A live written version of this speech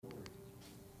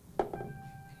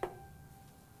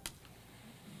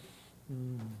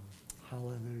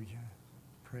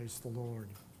Praise the Lord.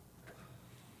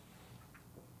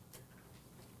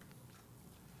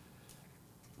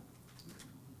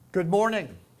 Good morning.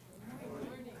 Good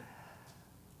morning.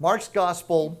 Mark's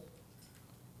Gospel,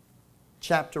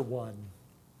 chapter 1,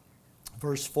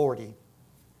 verse 40.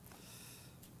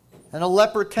 And a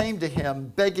leper came to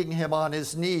him, begging him on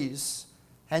his knees,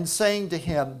 and saying to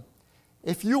him,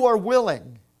 "If you are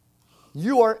willing,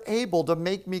 you are able to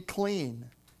make me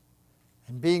clean."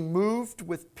 And being moved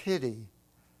with pity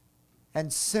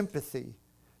and sympathy,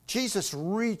 Jesus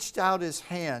reached out his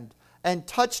hand and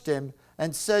touched him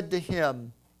and said to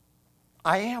him,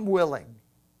 "I am willing.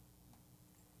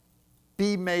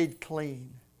 Be made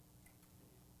clean."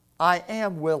 I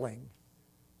am willing.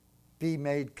 Be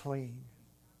made clean.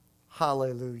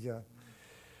 Hallelujah.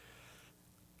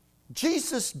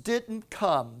 Jesus didn't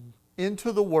come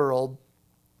into the world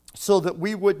so that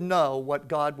we would know what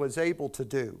God was able to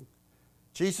do.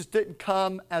 Jesus didn't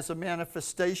come as a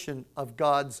manifestation of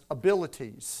God's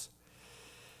abilities.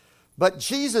 But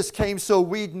Jesus came so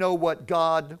we'd know what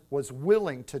God was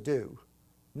willing to do,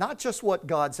 not just what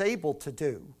God's able to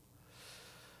do.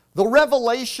 The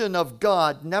revelation of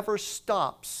God never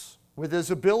stops with His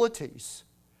abilities.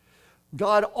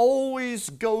 God always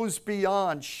goes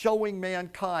beyond showing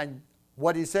mankind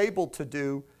what He's able to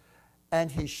do, and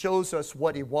He shows us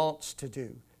what He wants to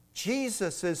do.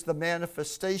 Jesus is the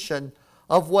manifestation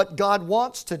of what God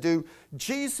wants to do.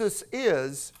 Jesus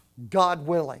is God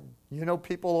willing. You know,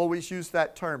 people always use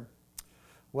that term.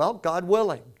 Well, God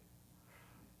willing.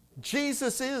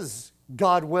 Jesus is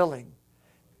God willing.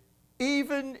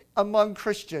 Even among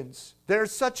Christians,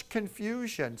 there's such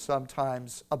confusion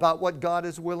sometimes about what God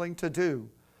is willing to do.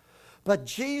 But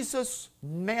Jesus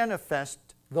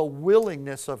manifests the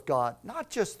willingness of God, not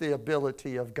just the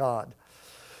ability of God.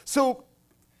 So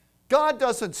God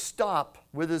doesn't stop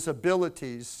with His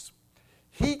abilities.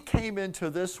 He came into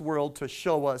this world to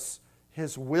show us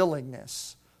His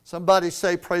willingness. Somebody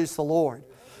say, praise the Lord.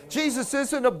 Jesus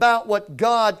isn't about what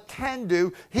God can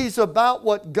do. He's about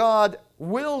what God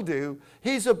will do.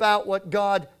 He's about what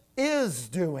God is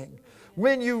doing.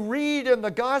 When you read in the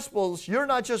Gospels, you're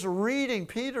not just reading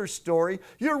Peter's story,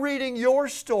 you're reading your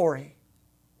story.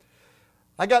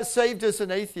 I got saved as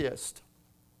an atheist.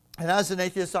 And as an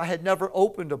atheist, I had never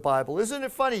opened a Bible. Isn't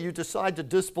it funny? You decide to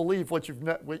disbelieve what you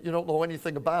don't know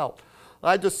anything about.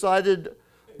 I decided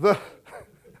the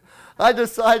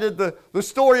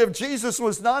story of Jesus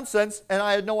was nonsense, and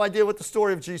I had no idea what the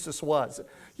story of Jesus was.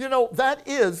 You know, that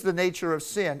is the nature of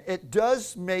sin. It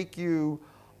does make you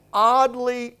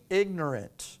oddly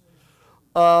ignorant.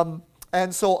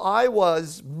 And so I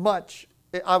was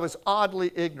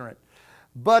oddly ignorant.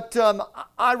 But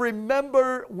I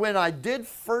remember when I did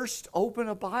first open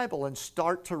a Bible and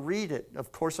start to read it.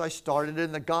 Of course, I started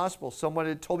in the Gospel. Someone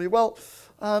had told me, well,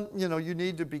 you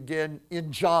need to begin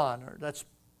in John.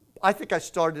 I think I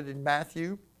started in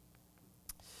Matthew.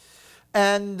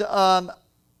 And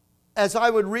as I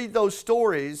would read those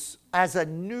stories, as a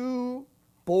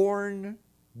newborn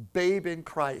babe in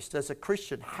Christ, as a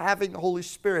Christian, having the Holy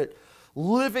Spirit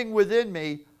living within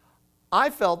me, I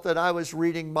felt that I was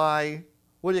reading my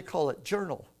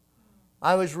journal.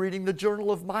 I was reading the journal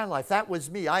of my life. That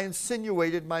was me. I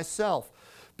insinuated myself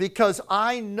because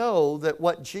I know that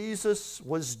what Jesus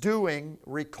was doing,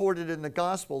 recorded in the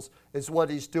Gospels, is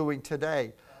what He's doing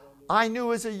today. I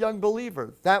knew as a young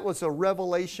believer that was a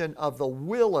revelation of the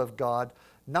will of God,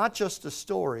 not just a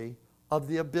story of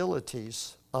the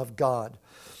abilities of God.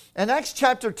 In Acts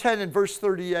chapter 10 and verse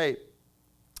 38,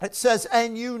 it says,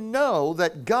 "And you know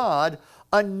that God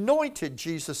anointed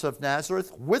Jesus of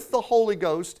Nazareth with the Holy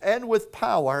Ghost and with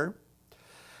power.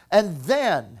 And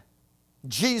then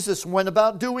Jesus went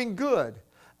about doing good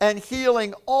and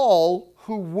healing all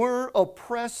who were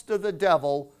oppressed of the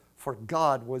devil, for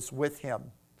God was with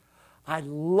Him." I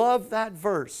love that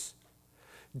verse.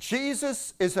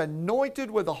 Jesus is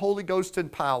anointed with the Holy Ghost and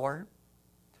power.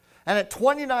 And at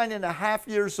 29 and a half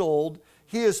years old,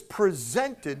 He is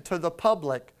presented to the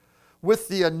public with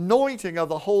the anointing of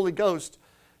the Holy Ghost.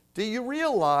 Do you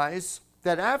realize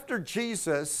that after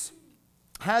Jesus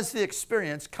has the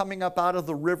experience coming up out of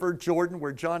the river Jordan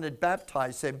where John had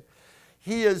baptized Him,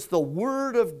 He is the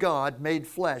Word of God made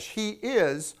flesh. He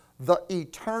is the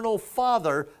eternal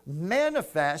Father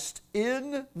manifest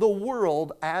in the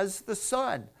world as the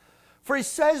Son. For He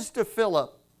says to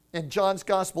Philip in John's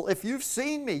Gospel, "If you've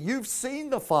seen me, you've seen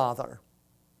the Father."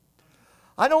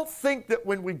 I don't think that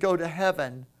when we go to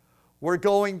heaven, we're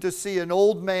going to see an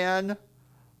old man,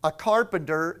 a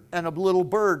carpenter, and a little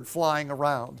bird flying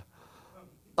around.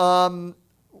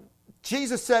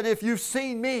 Jesus said, "If you've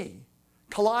seen me,"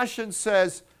 Colossians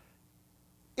says,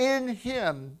 "in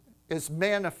Him is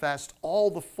manifest all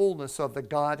the fullness of the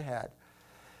Godhead.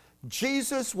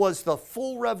 Jesus was the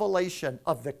full revelation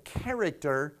of the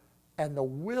character and the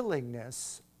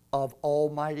willingness of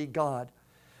Almighty God.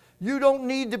 You don't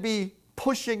need to be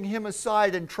pushing him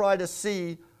aside and try to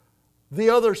see the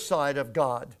other side of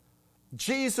God.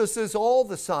 Jesus is all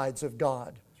the sides of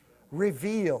God,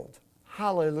 revealed.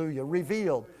 Hallelujah,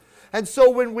 revealed. And so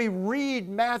when we read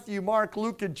Matthew, Mark,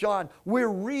 Luke, and John, we're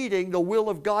reading the will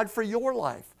of God for your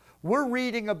life. We're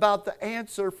reading about the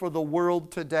answer for the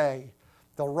world today.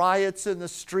 The riots in the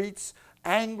streets,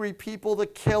 angry people, the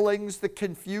killings, the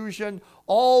confusion,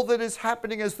 all that is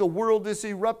happening as the world is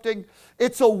erupting.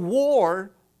 It's a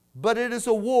war, but it is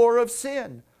a war of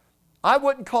sin. I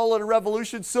wouldn't call it a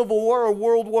revolution, civil war, or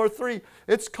World War III.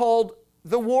 It's called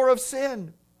the war of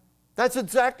sin. That's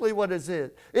exactly what it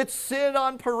is. It's sin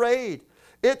on parade.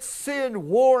 It's sin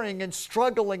warring and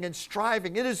struggling and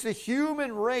striving. It is the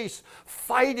human race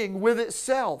fighting with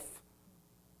itself.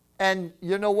 And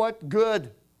you know what?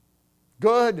 Good.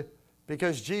 Good.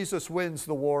 Because Jesus wins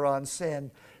the war on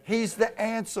sin. He's the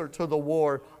answer to the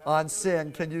war on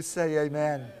sin. Can you say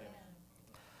amen?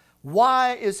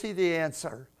 Why is he the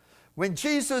answer? When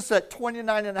Jesus, at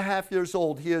 29 and a half years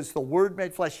old, he is the Word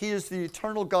made flesh. He is the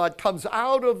eternal God, comes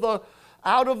out of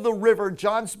the river.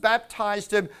 John's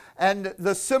baptized him, and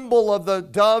the symbol of the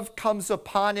dove comes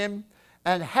upon him,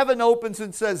 and heaven opens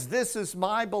and says, "This is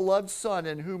my beloved Son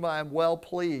in whom I am well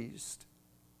pleased."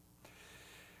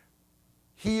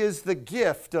 He is the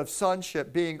gift of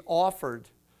sonship being offered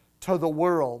to the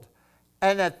world.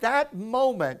 And at that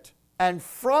moment, and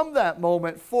from that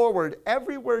moment forward,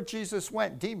 everywhere Jesus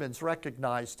went, demons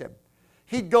recognized him.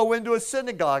 He'd go into a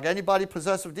synagogue. Anybody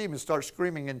possessed of demons start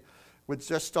screaming and would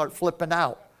just start flipping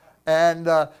out. And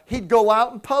he'd go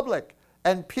out in public,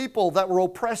 and people that were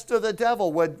oppressed of the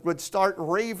devil would start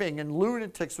raving, and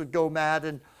lunatics would go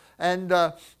mad,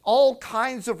 and all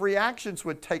kinds of reactions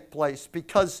would take place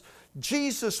because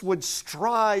Jesus would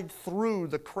stride through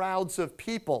the crowds of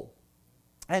people,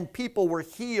 and people were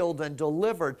healed and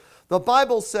delivered. The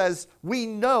Bible says we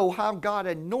know how God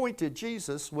anointed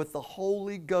Jesus with the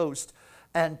Holy Ghost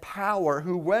and power,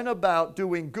 who went about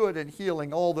doing good and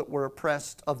healing all that were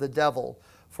oppressed of the devil,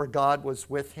 for God was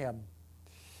with him.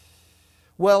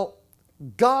 Well,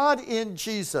 God in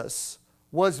Jesus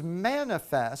was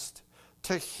manifest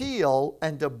to heal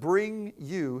and to bring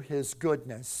you his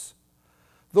goodness.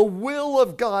 The will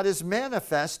of God is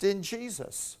manifest in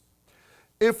Jesus.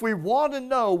 If we want to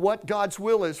know what God's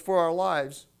will is for our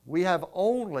lives, we have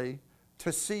only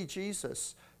to see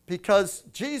Jesus. Because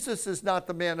Jesus is not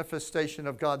the manifestation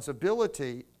of God's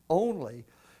ability only.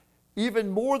 Even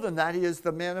more than that, he is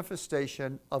the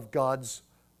manifestation of God's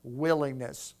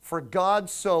willingness. For God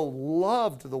so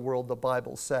loved the world, the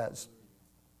Bible says,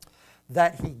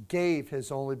 that he gave his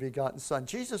only begotten Son.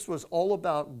 Jesus was all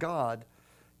about God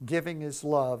giving his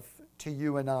love to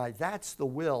you and I. That's the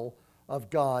will of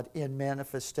God in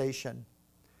manifestation.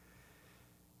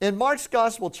 In Mark's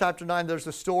Gospel, chapter 9, there's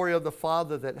a story of the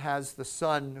father that has the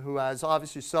son who has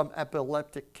obviously some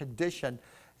epileptic condition.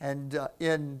 And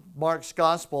in Mark's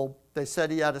Gospel, they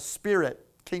said he had a spirit.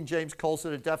 King James calls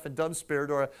it a deaf and dumb spirit,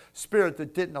 or a spirit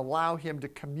that didn't allow him to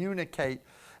communicate,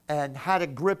 and had a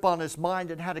grip on his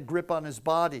mind and had a grip on his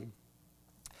body.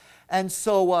 And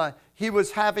so he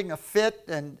was having a fit,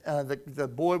 and the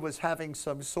boy was having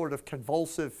some sort of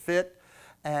convulsive fit,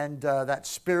 and that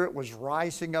spirit was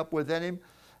rising up within him.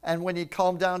 And when he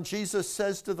calmed down, Jesus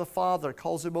says to the father,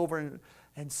 calls him over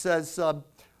and says,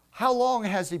 how long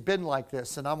has he been like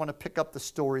this? And I want to pick up the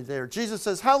story there. Jesus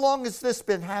says, how long has this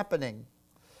been happening?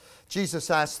 Jesus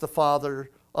asks the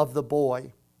father of the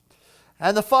boy.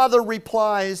 And the father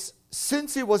replies,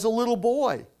 since he was a little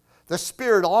boy. The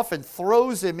spirit often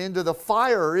throws him into the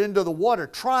fire or into the water,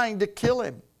 trying to kill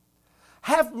him.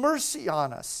 Have mercy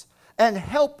on us and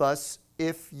help us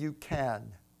if you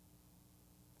can.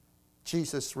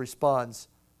 Jesus responds,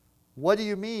 what do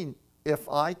you mean, if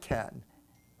I can?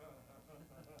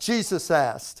 Jesus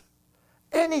asked,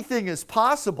 anything is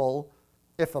possible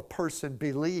if a person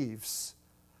believes.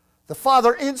 The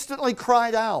father instantly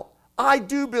cried out, I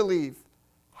do believe.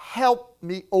 Help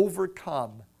me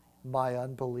overcome my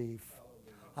unbelief.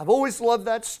 I've always loved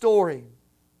that story.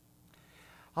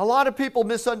 A lot of people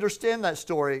misunderstand that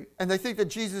story, and they think that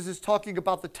Jesus is talking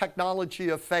about the technology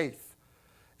of faith.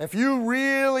 If you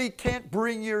really can't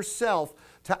bring yourself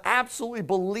to absolutely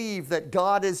believe that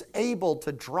God is able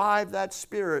to drive that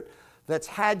spirit that's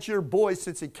had your boy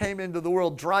since he came into the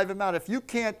world, drive him out. If you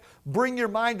can't bring your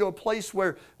mind to a place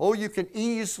where, you can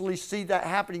easily see that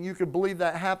happening, you can believe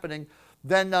that happening,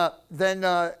 then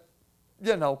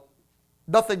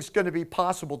nothing's going to be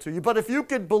possible to you. But if you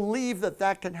can believe that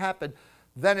that can happen,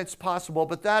 then it's possible.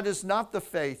 But that is not the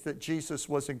faith that Jesus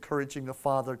was encouraging the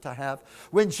Father to have.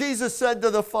 When Jesus said to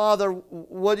the Father,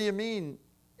 what do you mean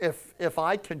if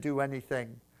I can do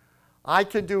anything? I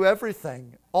can do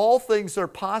everything. All things are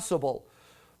possible.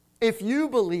 If you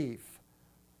believe,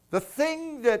 the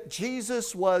thing that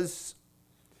Jesus was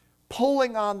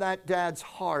pulling on that dad's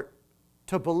heart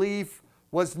to believe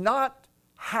was not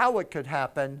how it could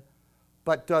happen,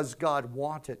 but does God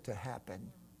want it to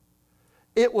happen?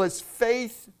 It was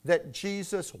faith that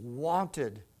Jesus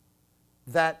wanted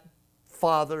that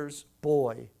father's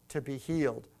boy to be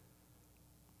healed,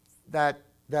 that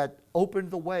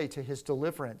opened the way to his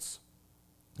deliverance.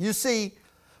 You see,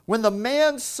 when the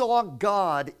man saw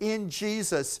God in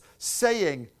Jesus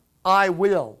saying, I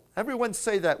will. Everyone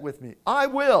say that with me. I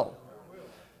will.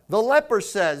 The leper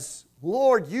says,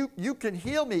 Lord, you can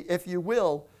heal me if you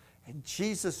will. And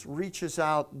Jesus reaches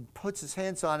out and puts his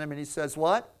hands on him and he says,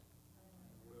 what?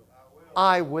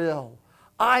 I will.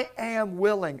 I am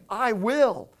willing. I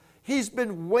will. He's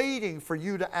been waiting for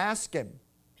you to ask him.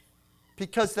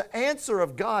 Because the answer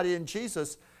of God in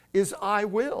Jesus is I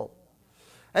will.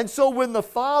 And so when the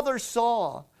Father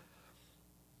saw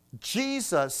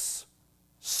Jesus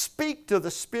speak to the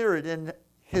Spirit in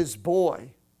his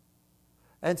boy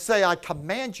and say, I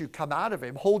command you, come out of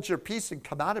him, hold your peace and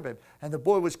come out of him. And the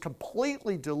boy was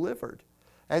completely delivered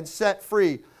and set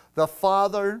free. The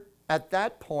Father at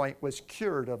that point was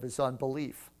cured of his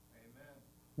unbelief. Amen.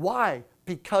 Why?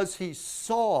 Because he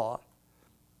saw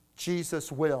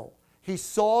Jesus' will. He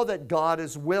saw that God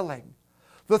is willing.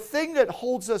 The thing that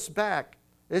holds us back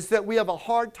is that we have a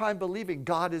hard time believing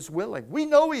God is willing. We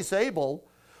know he's able.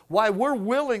 Why, we're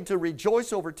willing to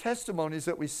rejoice over testimonies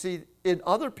that we see in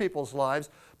other people's lives,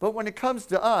 but when it comes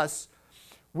to us,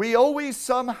 we always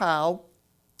somehow,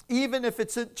 even if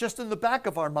it's just in the back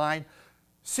of our mind,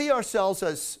 see ourselves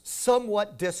as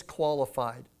somewhat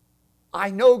disqualified.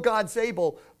 I know God's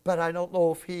able, but I don't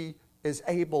know if he is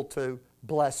able to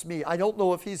bless me. I don't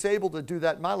know if he's able to do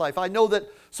that in my life. I know that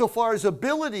so far as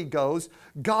ability goes,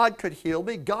 God could heal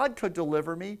me. God could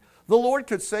deliver me. The Lord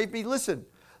could save me. Listen,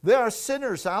 there are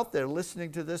sinners out there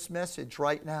listening to this message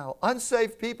right now.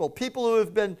 Unsaved people, people who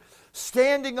have been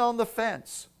standing on the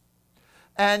fence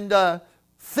and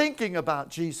thinking about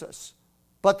Jesus,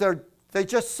 but they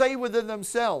just say within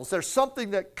themselves, there's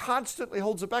something that constantly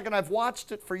holds them back, and I've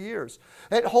watched it for years.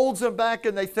 It holds them back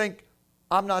and they think,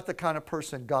 I'm not the kind of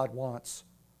person God wants.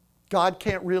 God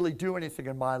can't really do anything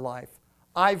in my life.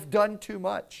 I've done too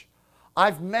much.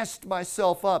 I've messed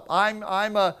myself up.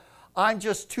 I'm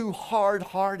just too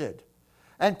hard-hearted.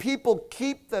 And people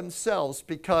keep themselves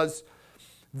because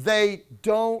they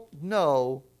don't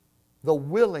know the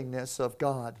willingness of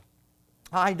God.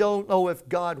 I don't know if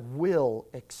God will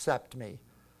accept me.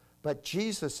 But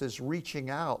Jesus is reaching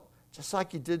out, just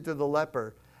like he did to the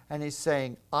leper, and he's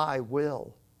saying, I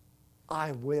will.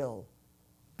 I will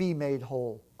be made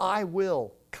whole. I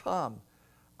will come.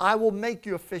 I will make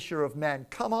you a fisher of men.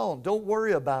 Come on, don't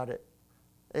worry about it.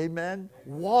 Amen?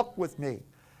 Walk with me.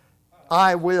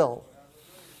 I will.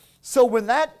 So when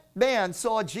that man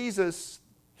saw Jesus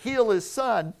heal his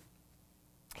son,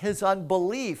 his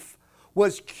unbelief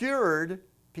was cured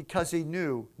because he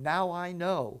knew, now I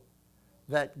know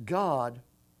that God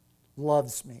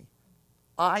loves me.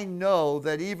 I know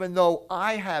that even though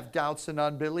I have doubts and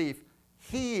unbelief,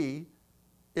 he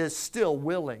is still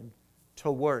willing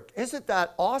to work. Isn't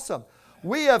that awesome?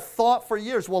 We have thought for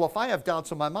years, well, if I have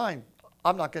doubts in my mind,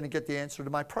 I'm not going to get the answer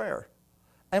to my prayer.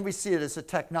 And we see it as a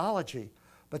technology.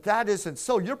 But that isn't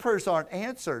so. Your prayers aren't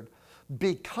answered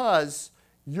because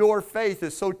your faith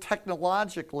is so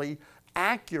technologically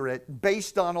accurate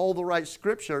based on all the right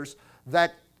scriptures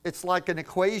that it's like an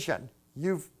equation.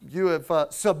 You have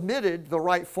submitted the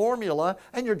right formula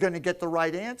and you're going to get the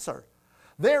right answer.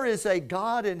 There is a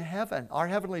God in heaven, our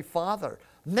Heavenly Father,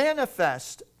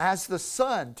 manifest as the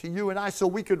Son to you and I so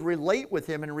we could relate with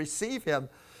him and receive him.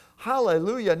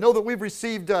 Hallelujah. Know that we've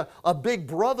received a big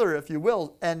brother, if you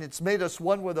will, and it's made us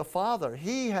one with the Father.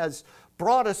 He has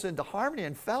brought us into harmony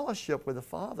and fellowship with the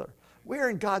Father.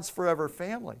 We're in God's forever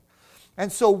family.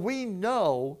 And so we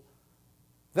know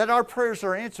that our prayers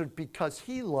are answered because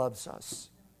he loves us.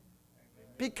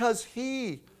 Because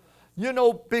he,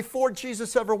 before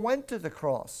Jesus ever went to the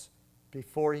cross,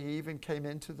 before he even came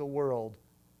into the world,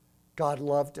 God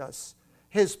loved us.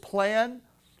 His plan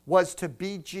was to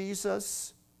be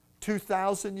Jesus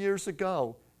 2,000 years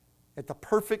ago at the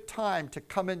perfect time to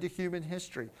come into human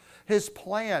history. His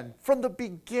plan from the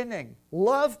beginning,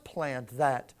 love planned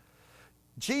that.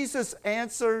 Jesus'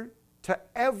 answer to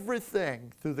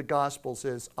everything through the Gospels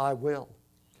is, I will.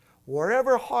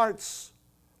 Wherever hearts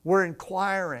were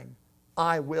inquiring,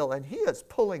 I will. And He is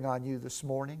pulling on you this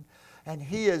morning, and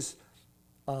He is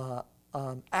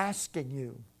asking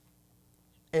you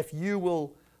if you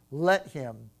will let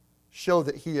Him show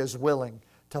that He is willing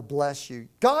to bless you.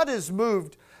 God is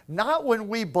moved not when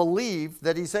we believe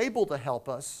that He's able to help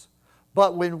us,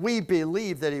 but when we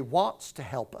believe that He wants to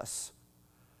help us.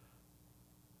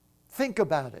 Think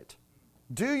about it.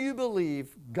 Do you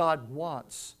believe God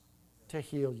wants to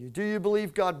heal you? Do you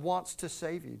believe God wants to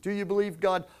save you? Do you believe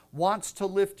God wants to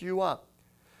lift you up?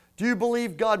 Do you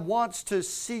believe God wants to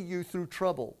see you through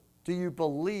trouble? Do you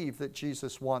believe that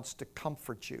Jesus wants to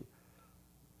comfort you?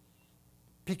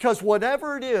 Because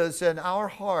whatever it is in our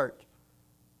heart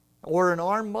or in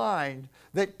our mind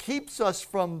that keeps us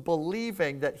from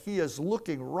believing that He is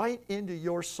looking right into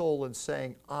your soul and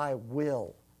saying, I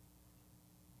will.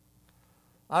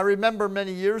 I remember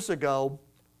many years ago,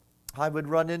 I would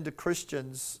run into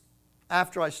Christians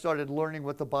after I started learning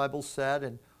what the Bible said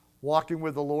and walking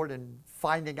with the Lord and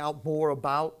finding out more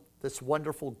about this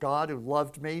wonderful God who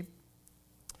loved me.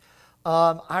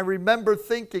 I remember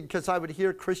thinking, because I would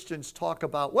hear Christians talk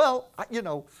about, well,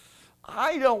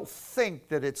 I don't think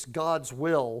that it's God's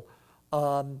will,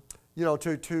 and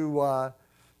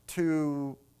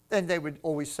they would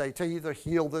always say, to either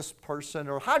heal this person,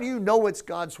 or how do you know it's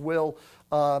God's will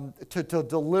to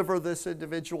deliver this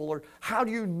individual, or how do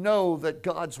you know that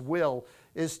God's will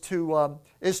is to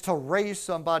raise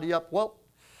somebody up? Well,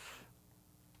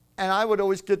 and I would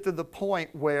always get to the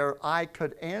point where I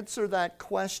could answer that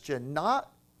question,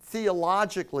 not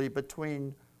theologically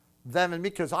between them and me,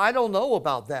 because I don't know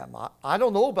about them. I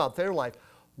don't know about their life.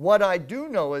 What I do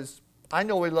know is I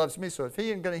know He loves me, so if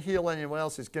He ain't going to heal anyone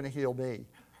else, He's going to heal me.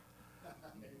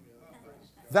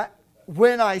 That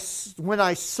when I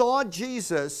saw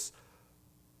Jesus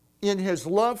in His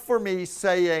love for me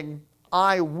saying,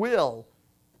 I will,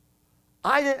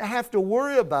 I didn't have to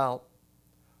worry about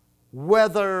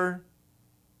whether,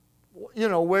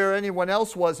 where anyone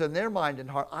else was in their mind and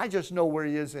heart. I just know where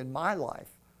He is in my life.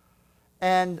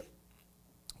 And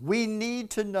we need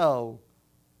to know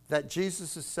that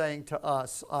Jesus is saying to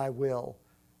us, I will,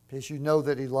 because you know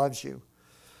that He loves you.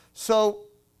 So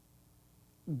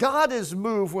God is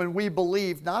moved when we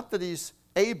believe, not that He's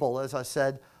able, as I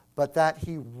said, but that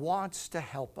He wants to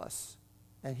help us.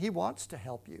 And He wants to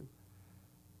help you.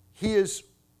 He is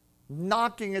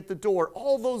knocking at the door.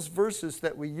 All those verses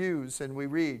that we use and we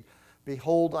read,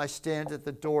 behold, I stand at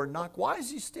the door, knock. Why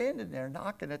is He standing there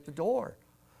knocking at the door?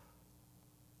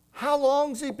 How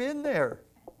long's He been there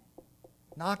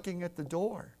knocking at the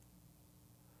door?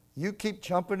 You keep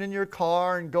jumping in your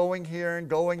car and going here and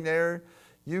going there.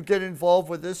 You get involved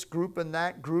with this group and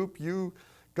that group. You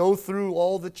go through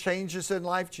all the changes in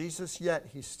life. Jesus, yet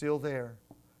He's still there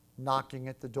knocking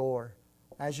at the door.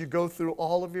 As you go through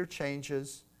all of your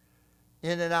changes,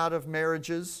 in and out of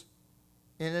marriages,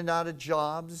 in and out of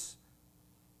jobs,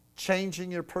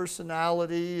 changing your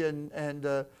personality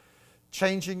and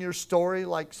changing your story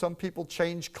like some people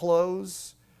change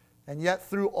clothes. And yet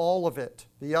through all of it,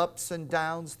 the ups and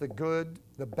downs, the good,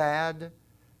 the bad,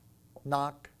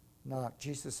 knock, knock.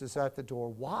 Jesus is at the door.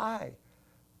 Why?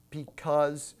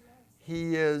 Because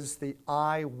He is the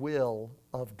I will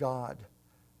of God.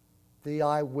 The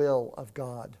I will of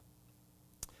God.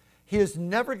 He is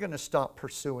never going to stop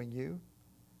pursuing you.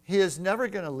 He is never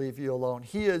going to leave you alone.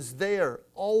 He is there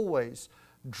always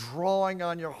drawing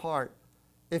on your heart.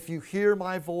 If you hear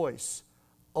my voice,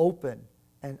 open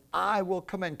and I will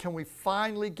come in. Can we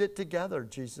finally get together,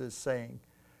 Jesus is saying.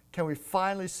 Can we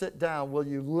finally sit down? Will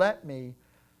you let me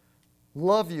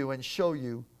love you and show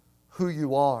you who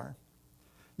you are?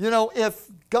 If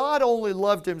God only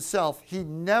loved Himself, He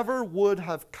never would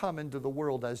have come into the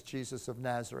world as Jesus of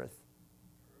Nazareth.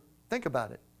 Think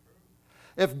about it.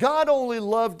 If God only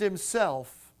loved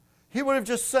Himself, He would have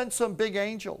just sent some big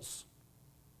angels.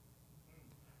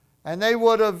 And they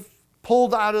would have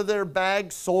pulled out of their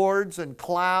bag swords and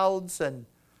clouds and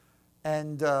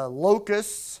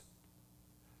locusts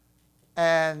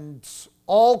and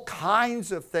all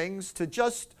kinds of things to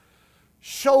just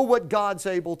show what God's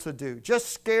able to do. Just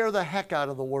scare the heck out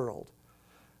of the world.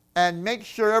 And make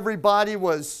sure everybody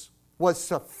was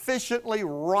sufficiently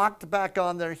rocked back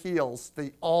on their heels.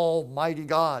 The Almighty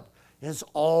God is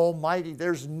almighty.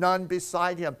 There's none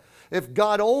beside Him. If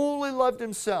God only loved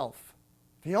Himself,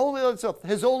 if He only loved Himself,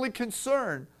 His only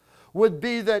concern would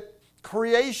be that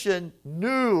creation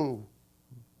knew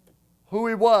who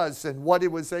He was and what He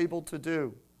was able to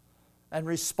do and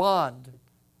respond.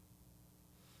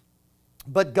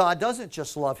 But God doesn't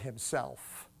just love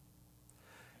Himself.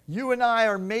 You and I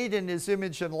are made in His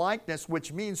image and likeness,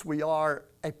 which means we are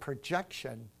a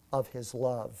projection of His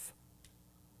love.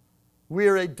 We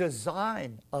are a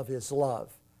design of His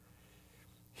love.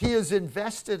 He is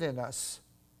invested in us.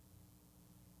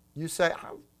 You say,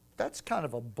 that's kind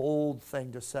of a bold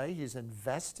thing to say. He's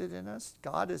invested in us.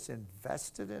 God is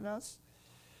invested in us.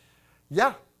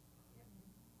 Yeah.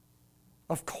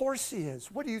 Of course He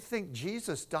is. What do you think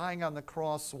Jesus dying on the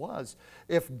cross was?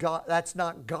 If God, that's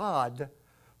not God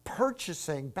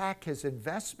purchasing back His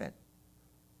investment.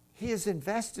 He is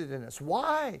invested in us.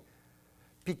 Why?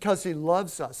 Because He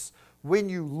loves us. When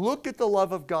you look at the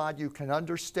love of God, you can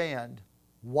understand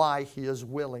why He is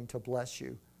willing to bless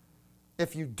you.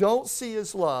 If you don't see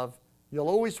His love, you'll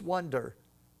always wonder,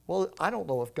 well, I don't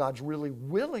know if God's really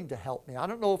willing to help me. I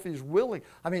don't know if He's willing.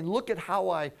 I mean, look at how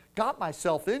I got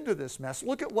myself into this mess.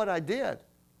 Look at what I did.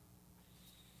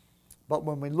 But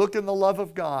when we look in the love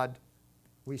of God,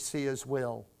 we see His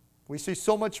will. We see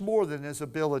so much more than His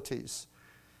abilities.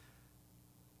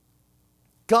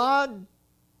 God's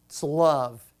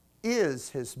love is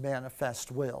His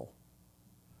manifest will.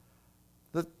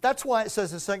 That's why it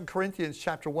says in 2 Corinthians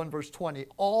chapter 1, verse 20,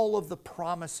 all of the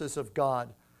promises of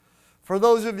God. For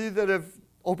those of you that have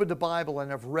opened the Bible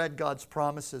and have read God's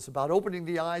promises about opening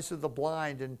the eyes of the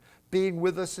blind and being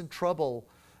with us in trouble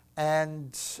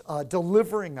and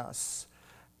delivering us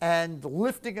and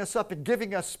lifting us up and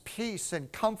giving us peace and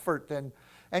comfort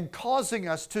and causing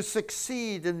us to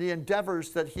succeed in the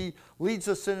endeavors that He leads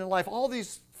us in life. All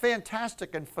these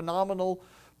fantastic and phenomenal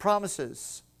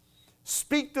promises.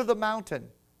 Speak to the mountain.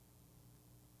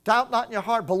 Doubt not in your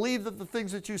heart. Believe that the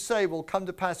things that you say will come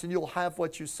to pass and you'll have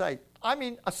what you say. I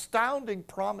mean, astounding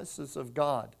promises of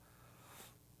God.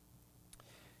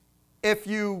 If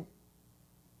you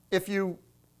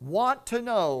want to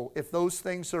know if those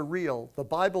things are real, the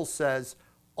Bible says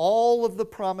all of the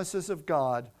promises of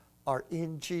God are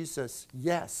in Jesus.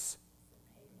 Yes.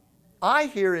 I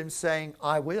hear Him saying,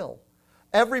 I will.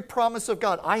 Every promise of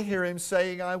God, I hear Him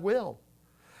saying, I will.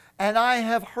 And I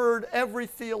have heard every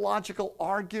theological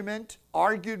argument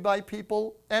argued by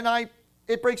people, and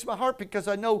it breaks my heart because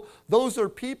I know those are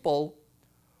people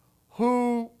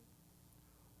who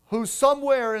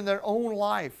somewhere in their own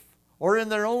life or in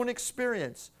their own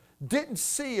experience didn't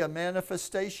see a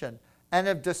manifestation and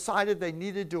have decided they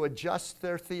needed to adjust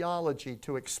their theology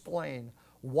to explain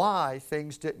why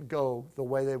things didn't go the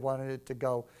way they wanted it to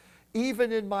go.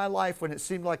 Even in my life, when it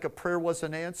seemed like a prayer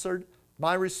wasn't answered,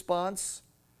 my response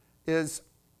is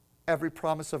every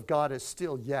promise of God is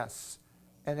still yes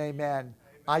and amen.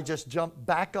 I just jump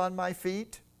back on my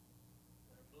feet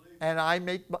and I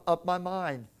make up my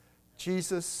mind.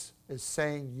 Jesus is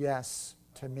saying yes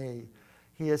to me.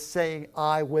 He is saying,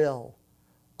 I will.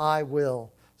 I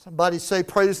will. Somebody say,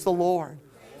 praise the Lord.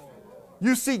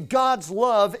 You see, God's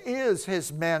love is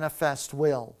His manifest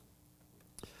will.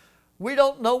 We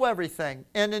don't know everything.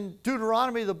 And in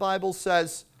Deuteronomy, the Bible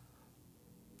says,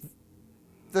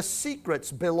 the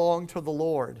secrets belong to the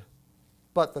Lord,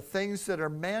 but the things that are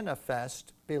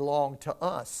manifest belong to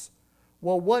us.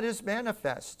 Well, what is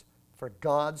manifest? For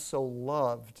God so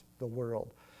loved the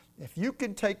world. If you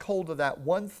can take hold of that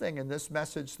one thing in this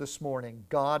message this morning,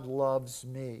 God loves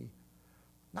me.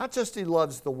 Not just He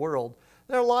loves the world.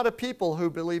 There are a lot of people who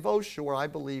believe, oh sure, I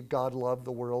believe God loved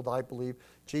the world. I believe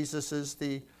Jesus is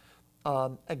the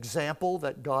example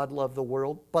that God loved the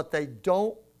world. But they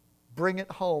don't bring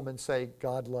it home and say,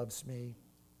 God loves me.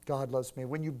 God loves me.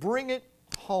 When you bring it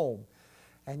home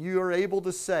and you are able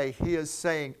to say, He is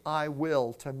saying, I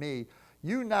will to me,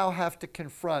 you now have to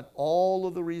confront all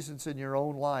of the reasons in your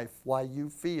own life why you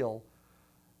feel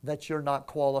that you're not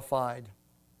qualified.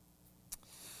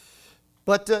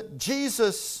 But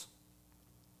Jesus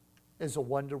is a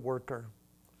wonder worker.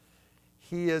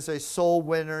 He is a soul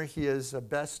winner. He is a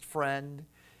best friend.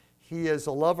 He is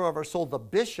a lover of our soul, the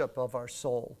bishop of our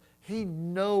soul. He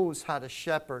knows how to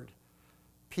shepherd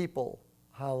people.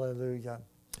 Hallelujah.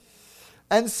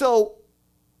 And so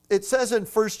it says in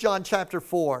 1 John chapter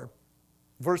 4,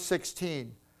 verse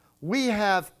 16, we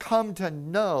have come to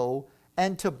know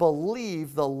and to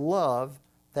believe the love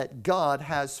that God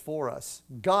has for us.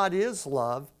 God is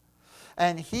love,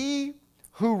 and He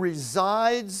who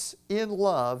resides in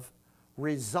love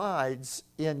resides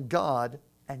in God,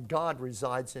 and God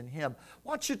resides in Him. I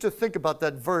want you to think about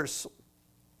that verse.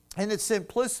 In its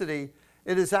simplicity,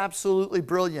 it is absolutely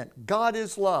brilliant. God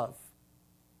is love.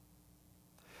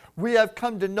 We have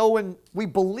come to know and we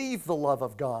believe the love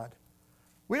of God.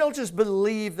 We don't just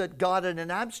believe that God in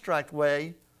an abstract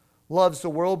way loves the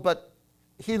world, but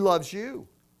He loves you.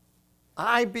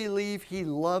 I believe He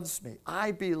loves me.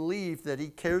 I believe that He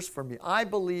cares for me. I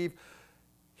believe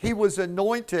He was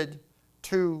anointed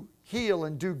to heal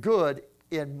and do good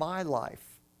in my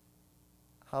life.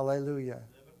 Hallelujah.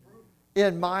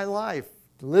 In my life.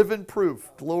 Living proof.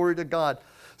 Glory to God.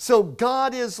 So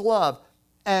God is love.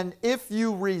 And if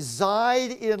you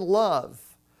reside in love,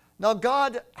 now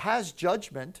God has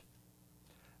judgment,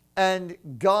 and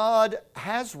God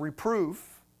has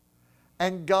reproof,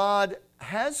 and God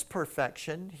has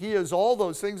perfection. He is all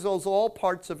those things. Those are all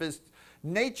parts of His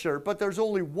nature. But there's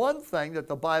only one thing that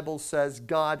the Bible says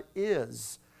God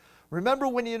is. Remember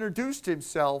when He introduced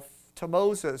Himself to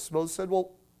Moses, Moses said,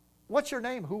 well, what's your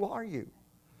name? Who are you?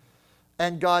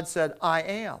 And God said, I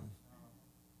am.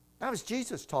 That was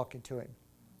Jesus talking to him.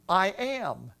 I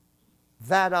am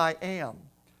that I am.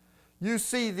 You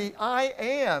see, the I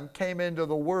am came into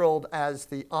the world as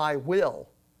the I will.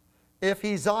 If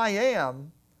He's I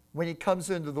am, when He comes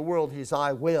into the world, He's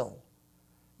I will.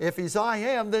 If He's I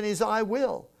am, then He's I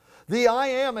will. The I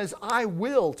am is I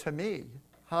will to me.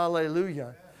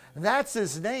 Hallelujah. And that's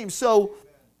His name. So,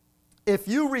 if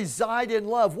you reside in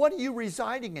love, what are you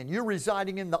residing in? You're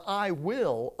residing in the I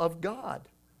will of God.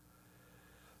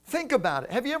 Think about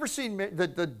it. Have you ever seen the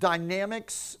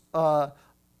dynamics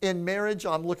in marriage?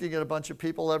 I'm looking at a bunch of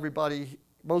people, everybody,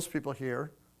 most people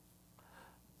here,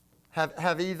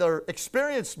 have either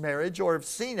experienced marriage or have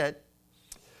seen it.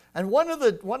 And one of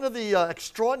the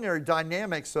extraordinary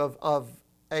dynamics of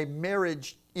a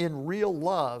marriage in real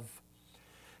love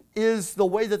is the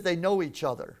way that they know each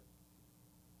other.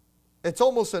 It's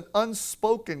almost an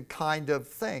unspoken kind of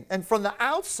thing. And from the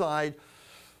outside,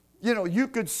 you know, you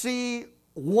could see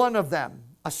one of them,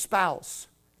 a spouse,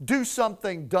 do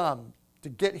something dumb to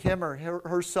get him or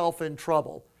herself in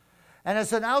trouble. And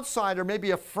as an outsider,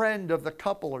 maybe a friend of the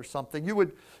couple or something, you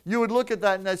would look at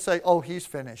that and they'd say, oh, he's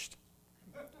finished.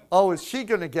 Oh, is she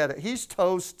going to get it? He's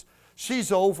toast.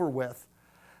 She's over with.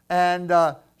 And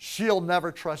she'll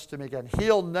never trust him again.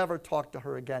 He'll never talk to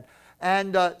her again.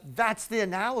 And that's the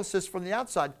analysis from the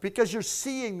outside, because you're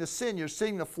seeing the sin, you're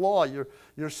seeing the flaw.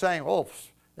 You're saying, oh,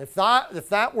 if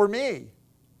that were me,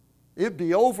 it'd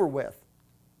be over with.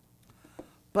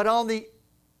 But on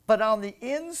the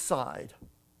inside,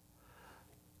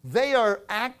 they are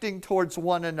acting towards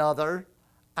one another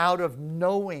out of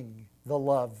knowing the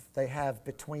love they have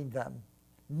between them,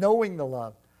 knowing the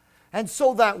love. And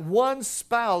so that one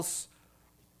spouse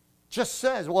just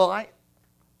says, well,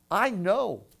 I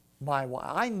know my wife,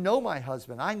 I know my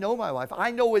husband, I know my wife, I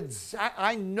know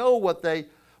what they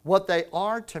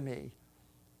are to me,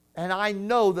 and I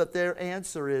know that their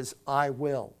answer is, I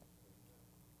will.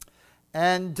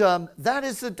 And that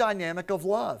is the dynamic of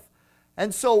love.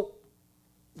 And so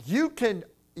you can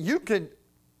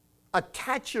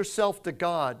attach yourself to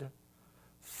God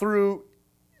through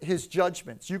His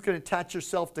judgments. You can attach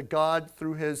yourself to God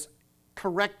through His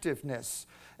correctiveness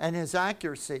and His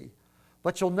accuracy.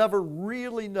 But you'll never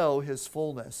really know His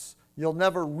fullness. You'll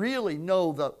never really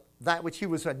know that which He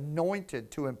was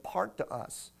anointed to impart to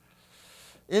us.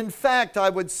 In fact, I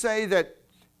would say that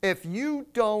if you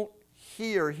don't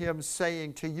hear Him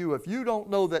saying to you, if you don't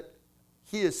know that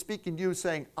He is speaking to you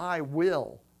saying, I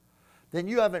will, then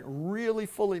you haven't really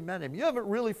fully met Him. You haven't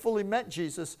really fully met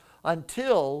Jesus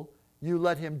until you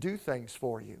let Him do things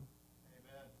for you.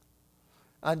 Amen.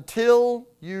 Until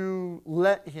you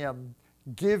let Him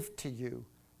give to you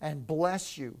and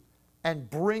bless you and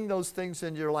bring those things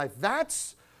into your life.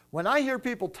 That's when I hear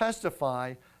people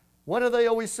testify, what do they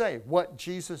always say? What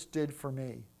Jesus did for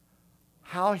me.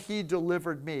 How He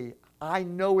delivered me. I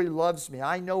know He loves me.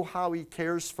 I know how He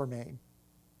cares for me.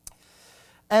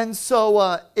 And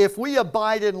so if we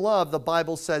abide in love, the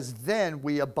Bible says, then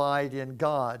we abide in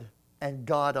God and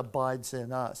God abides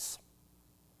in us.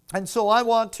 And so I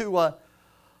want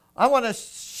to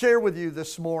share with you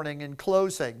this morning in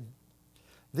closing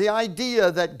the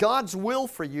idea that God's will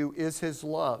for you is His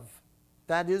love.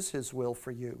 That is His will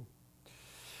for you.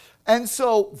 And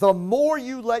so the more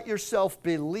you let yourself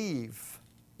believe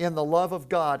in the love of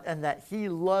God and that He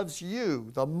loves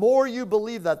you, the more you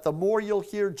believe that, the more you'll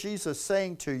hear Jesus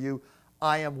saying to you,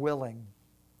 I am willing.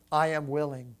 I am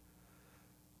willing.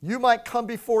 You might come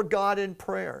before God in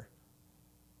prayer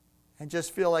and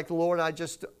just feel like, Lord, I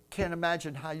just can't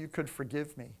imagine how you could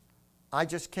forgive me. I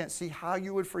just can't see how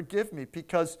you would forgive me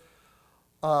because,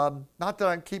 not that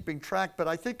I'm keeping track, but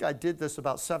I think I did this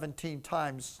about 17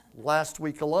 times last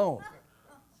week alone.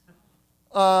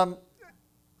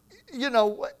 You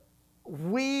know,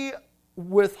 we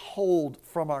withhold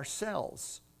from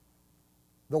ourselves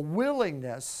the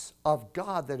willingness of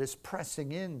God that is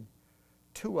pressing in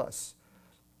to us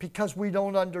because we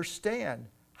don't understand.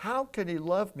 How can He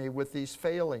love me with these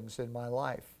failings in my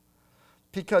life?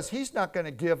 Because He's not going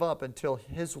to give up until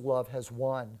His love has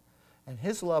won. And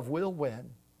His love will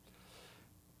win.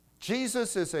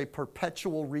 Jesus is a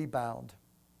perpetual rebound.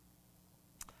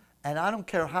 And I don't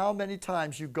care how many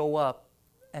times you go up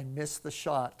and miss the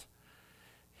shot.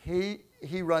 He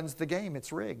runs the game.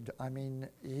 It's rigged. I mean,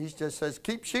 he just says,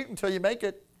 keep shooting until you make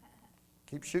it.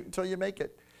 Keep shooting until you make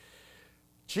it.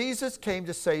 Jesus came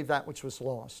to save that which was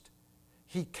lost.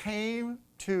 He came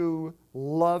to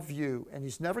love you, and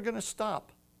he's never going to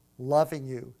stop loving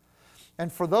you.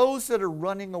 And for those that are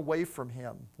running away from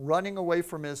him, running away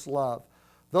from his love,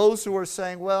 those who are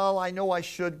saying, well, I know I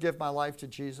should give my life to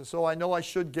Jesus. Oh, I know I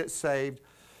should get saved.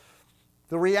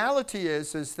 The reality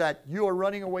is that you are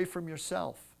running away from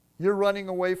yourself. You're running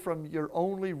away from your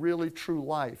only really true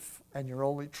life and your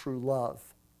only true love.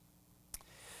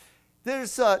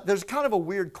 There's kind of a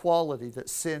weird quality that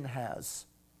sin has.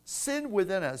 Sin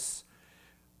within us,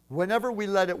 whenever we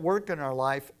let it work in our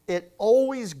life, it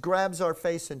always grabs our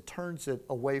face and turns it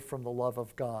away from the love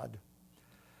of God.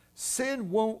 Sin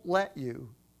won't let you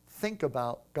think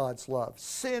about God's love.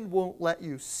 Sin won't let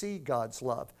you see God's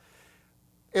love.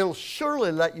 It'll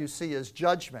surely let you see his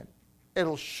judgment.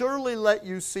 It'll surely let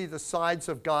you see the sides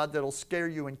of God that'll scare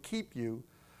you and keep you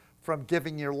from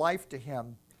giving your life to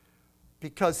him.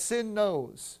 Because sin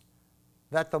knows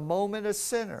that the moment a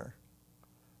sinner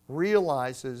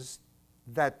realizes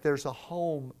that there's a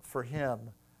home for him,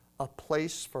 a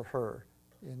place for her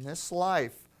in this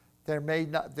life, you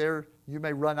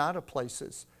may run out of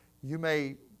places. You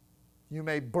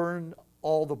may burn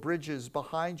all the bridges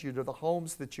behind you to the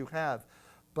homes that you have.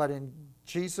 But in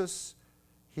Jesus,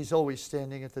 he's always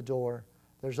standing at the door.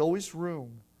 There's always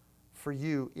room for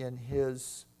you in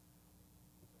his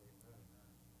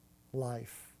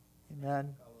life.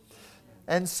 Amen.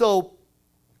 And so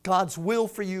God's will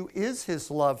for you is his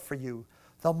love for you.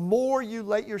 The more you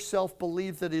let yourself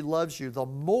believe that he loves you, the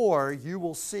more you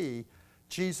will see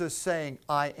Jesus saying,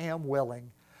 I am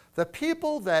willing. The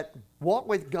people that walk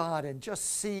with God and just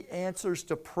see answers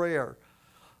to prayer,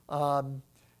 and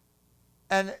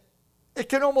it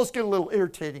can almost get a little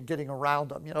irritating getting around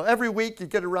them. You know, every week you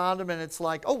get around them and it's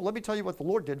like, oh, let me tell you what the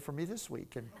Lord did for me this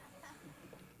week. And,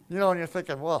 you know, and you're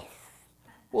thinking, well,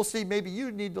 we'll see, maybe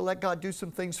you need to let God do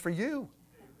some things for you.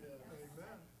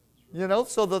 You know,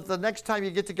 so that the next time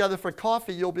you get together for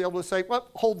coffee, you'll be able to say, well,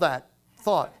 hold that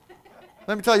thought.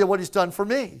 Let me tell you what he's done for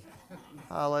me.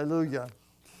 Hallelujah.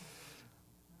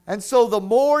 And so the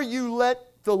more you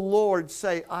let the Lord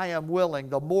say, I am willing,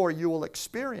 the more you will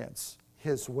experience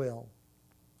his will.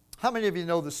 How many of you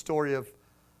know the story of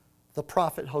the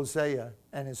prophet Hosea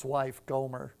and his wife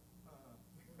Gomer?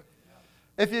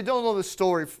 If you don't know the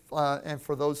story, and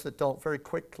for those that don't, very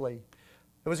quickly,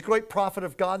 there was a great prophet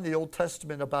of God in the Old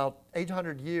Testament about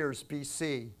 800 years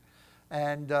BC.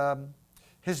 And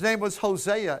his name was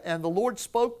Hosea. And the Lord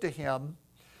spoke to him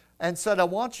and said, I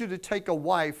want you to take a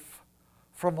wife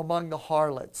from among the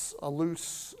harlots, a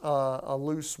loose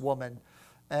woman,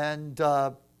 and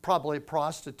probably a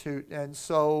prostitute. And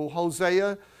so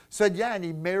Hosea said, yeah, and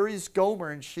he marries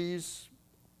Gomer, and she's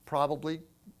probably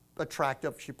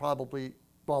attractive. She probably,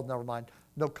 well, never mind,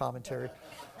 no commentary.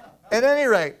 At any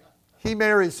rate, he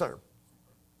marries her.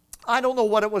 I don't know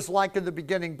what it was like in the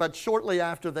beginning, but shortly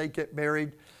after they get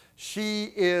married,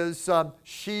 she's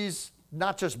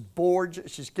not just bored,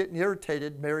 she's getting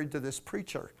irritated, married to this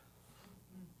preacher.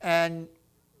 And,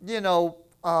 you know,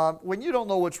 when you don't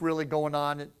know what's really going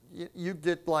on, you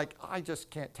get like, I just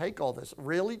can't take all this.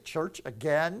 Really? Church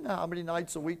again? How many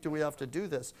nights a week do we have to do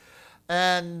this?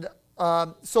 And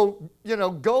so, you know,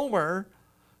 Gomer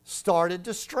started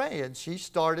to stray, and she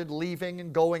started leaving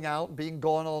and going out and being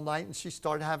gone all night, and she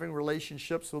started having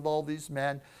relationships with all these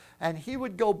men. And he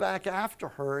would go back after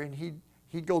her, and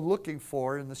he'd go looking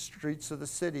for her in the streets of the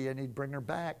city, and he'd bring her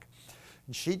back.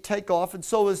 And she'd take off. And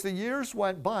so as the years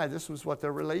went by, this was what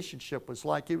their relationship was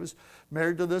like. He was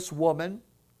married to this woman,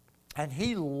 and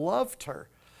he loved her.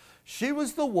 She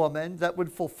was the woman that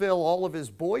would fulfill all of his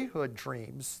boyhood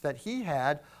dreams that he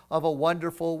had of a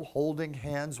wonderful holding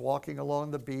hands, walking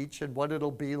along the beach, and what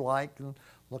it'll be like, and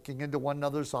looking into one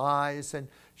another's eyes and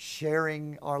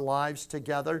sharing our lives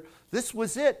together. This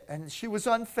was it, and she was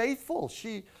unfaithful.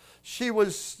 She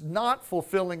was not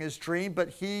fulfilling his dream, but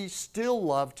he still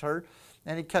loved her,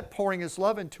 and he kept pouring his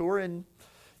love into her. And,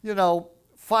 you know,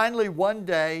 finally one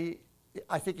day,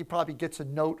 I think he probably gets a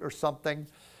note or something,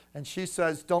 and she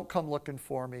says, don't come looking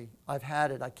for me. I've had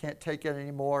it. I can't take it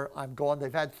anymore. I'm gone.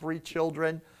 They've had 3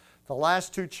 children. The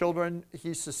last 2 children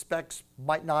he suspects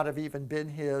might not have even been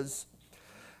his.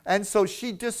 And so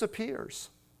she disappears.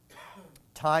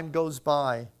 Time goes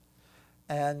by,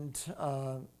 and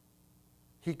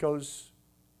he goes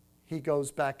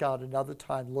back out another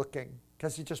time looking,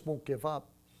 because he just won't give up.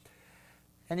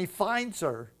 And he finds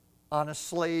her on a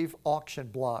slave auction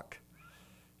block.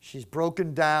 She's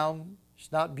broken down.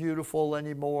 She's not beautiful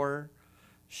anymore.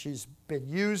 She's been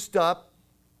used up,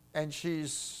 and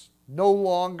she's no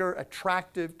longer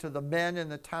attractive to the men in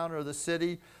the town or the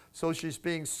city, so she's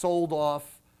being sold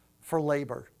off for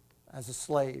labor as a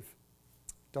slave.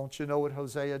 Don't you know what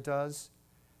Hosea does?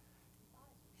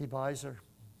 He buys her.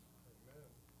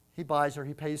 He buys her.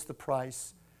 He pays the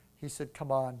price. He said,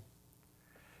 come on.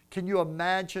 Can you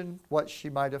imagine what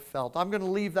she might have felt? I'm going to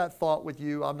leave that thought with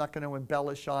you. I'm not going to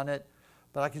embellish on it,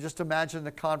 but I can just imagine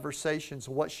the conversations,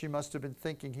 what she must have been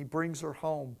thinking. He brings her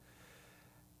home,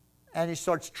 and he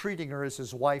starts treating her as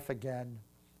his wife again,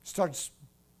 starts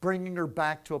bringing her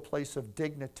back to a place of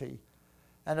dignity.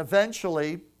 And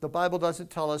eventually, the Bible doesn't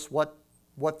tell us what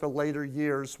the later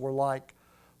years were like,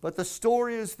 but the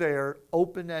story is there,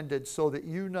 open-ended, so that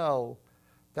you know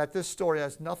that this story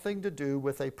has nothing to do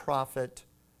with a prophet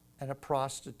and a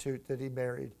prostitute that he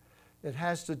married. It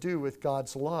has to do with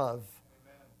God's love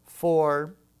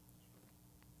for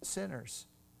sinners.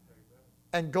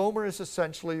 And Gomer is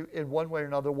essentially, in one way or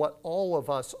another, what all of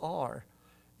us are,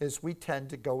 is we tend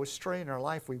to go astray in our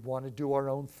life. We want to do our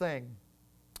own thing.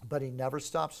 But he never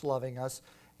stops loving us,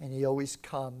 and he always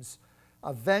comes.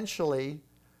 Eventually,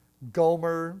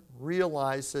 Gomer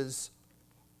realizes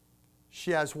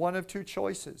she has one of two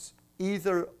choices.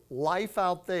 Either life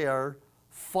out there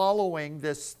following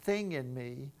this thing in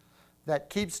me that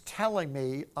keeps telling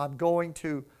me I'm going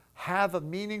to have a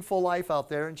meaningful life out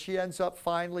there, and she ends up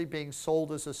finally being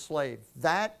sold as a slave.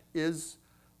 That is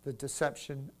the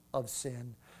deception of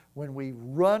sin. When we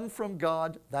run from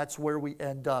God, that's where we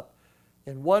end up.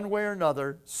 In one way or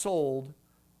another, sold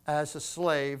as a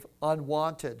slave,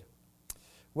 unwanted.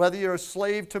 Whether you're a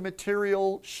slave to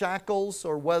material shackles,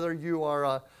 or whether you are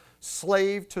a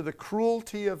slave to the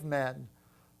cruelty of men,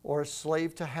 or a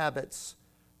slave to habits,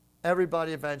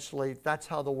 everybody eventually, that's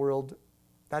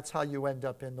how you end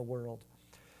up in the world.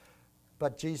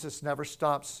 But Jesus never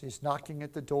stops. He's knocking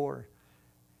at the door.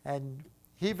 And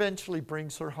he eventually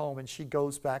brings her home, and she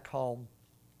goes back home.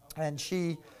 And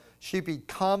she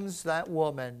becomes that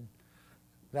woman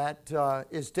that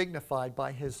is dignified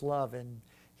by his love, and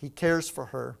he cares for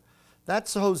her.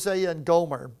 That's Hosea and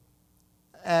Gomer.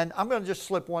 And I'm going to just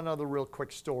slip one other real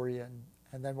quick story in,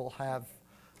 and then we'll have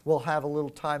a little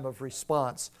time of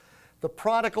response. The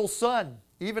prodigal son.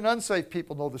 Even unsaved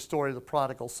people know the story of the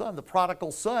prodigal son. The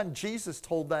prodigal son, Jesus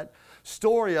told that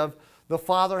story of the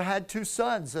father had two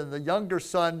sons, and the younger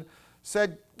son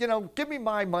said, give me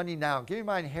my money now. Give me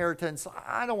my inheritance.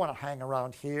 I don't want to hang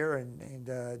around here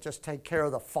and just take care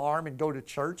of the farm and go to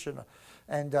church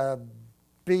and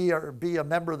be a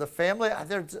member of the family.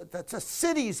 That's a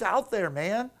city's out there,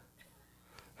 man.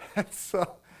 And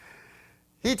so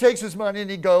he takes his money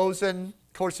and he goes, and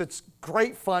of course it's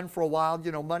great fun for a while.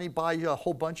 Money buys you a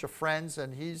whole bunch of friends,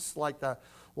 and he's like the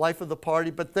life of the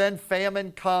party. But then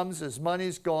famine comes, his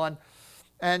money's gone,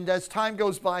 and as time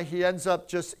goes by, he ends up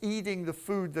just eating the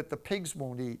food that the pigs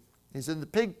won't eat. He's in the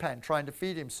pig pen trying to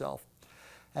feed himself.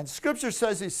 And Scripture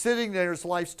says he's sitting there, his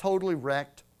life's totally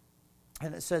wrecked,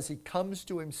 and it says he comes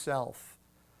to himself.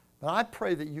 And I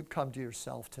pray that you come to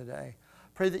yourself today.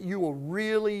 Pray that you will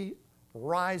really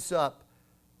rise up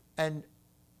and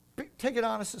take an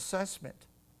honest assessment.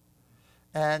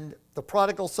 And the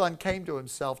prodigal son came to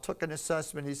himself, took an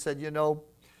assessment. He said,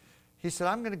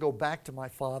 I'm going to go back to my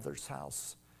father's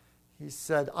house. He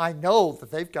said, I know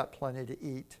that they've got plenty to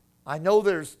eat. I know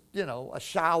there's, a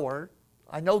shower.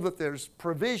 I know that there's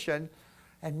provision.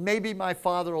 And maybe my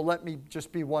father will let me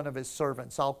just be one of his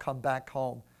servants. I'll come back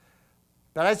home.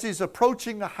 But as he's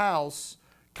approaching the house,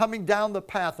 coming down the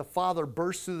path, the father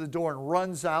bursts through the door and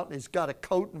runs out. And he's got a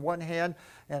coat in one hand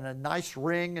and a nice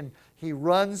ring. And he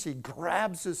runs, he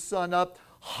grabs his son up,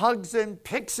 hugs him,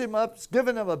 picks him up,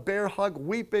 giving him a bear hug,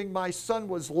 weeping. My son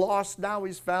was lost, now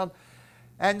he's found.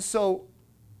 And so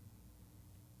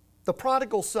the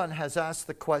prodigal son has asked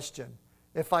the question,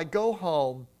 if I go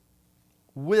home,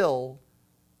 will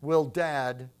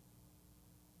Dad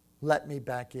let me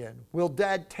back in? Will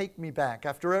Dad take me back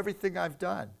after everything I've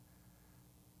done?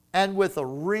 And with a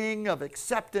ring of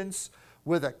acceptance,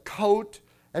 with a coat,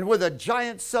 and with a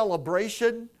giant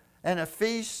celebration and a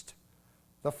feast,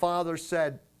 the father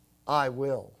said, I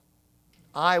will.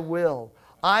 I will.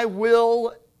 I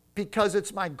will, because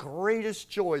it's my greatest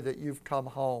joy that you've come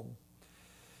home.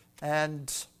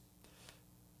 And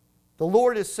the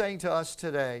Lord is saying to us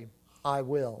today, I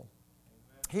will.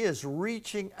 He is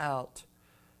reaching out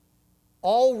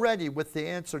already with the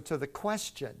answer to the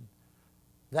question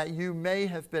that you may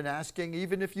have been asking,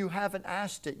 even if you haven't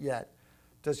asked it yet.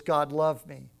 Does God love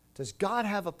me? Does God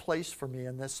have a place for me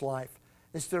in this life?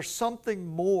 Is there something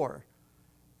more?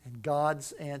 And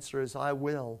God's answer is, I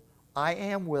will. I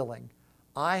am willing.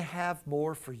 I have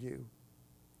more for you.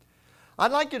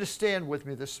 I'd like you to stand with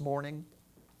me this morning,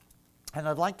 and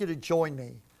I'd like you to join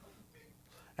me.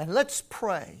 And let's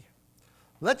pray.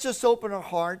 Let's just open our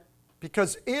heart,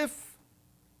 because if,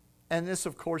 and this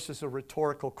of course is a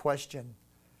rhetorical question,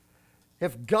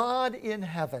 if God in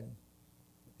heaven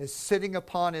is sitting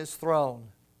upon his throne,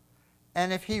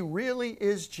 and if he really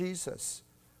is Jesus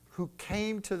who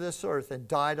came to this earth and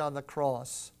died on the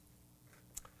cross,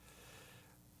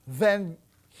 then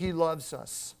he loves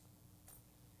us.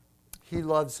 He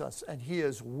loves us, and he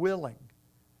is willing.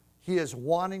 He is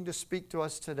wanting to speak to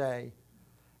us today,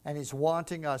 and he's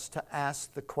wanting us to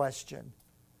ask the question,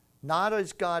 not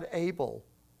is God able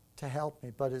to help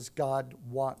me, but does God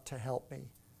want to help me?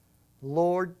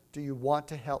 Lord, do you want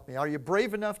to help me? Are you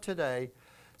brave enough today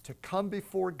to come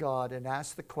before God and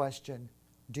ask the question,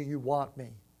 do you want me?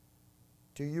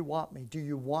 Do you want me? Do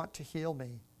you want to heal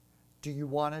me? Do you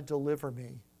want to deliver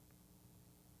me?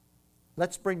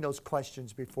 Let's bring those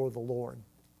questions before the Lord.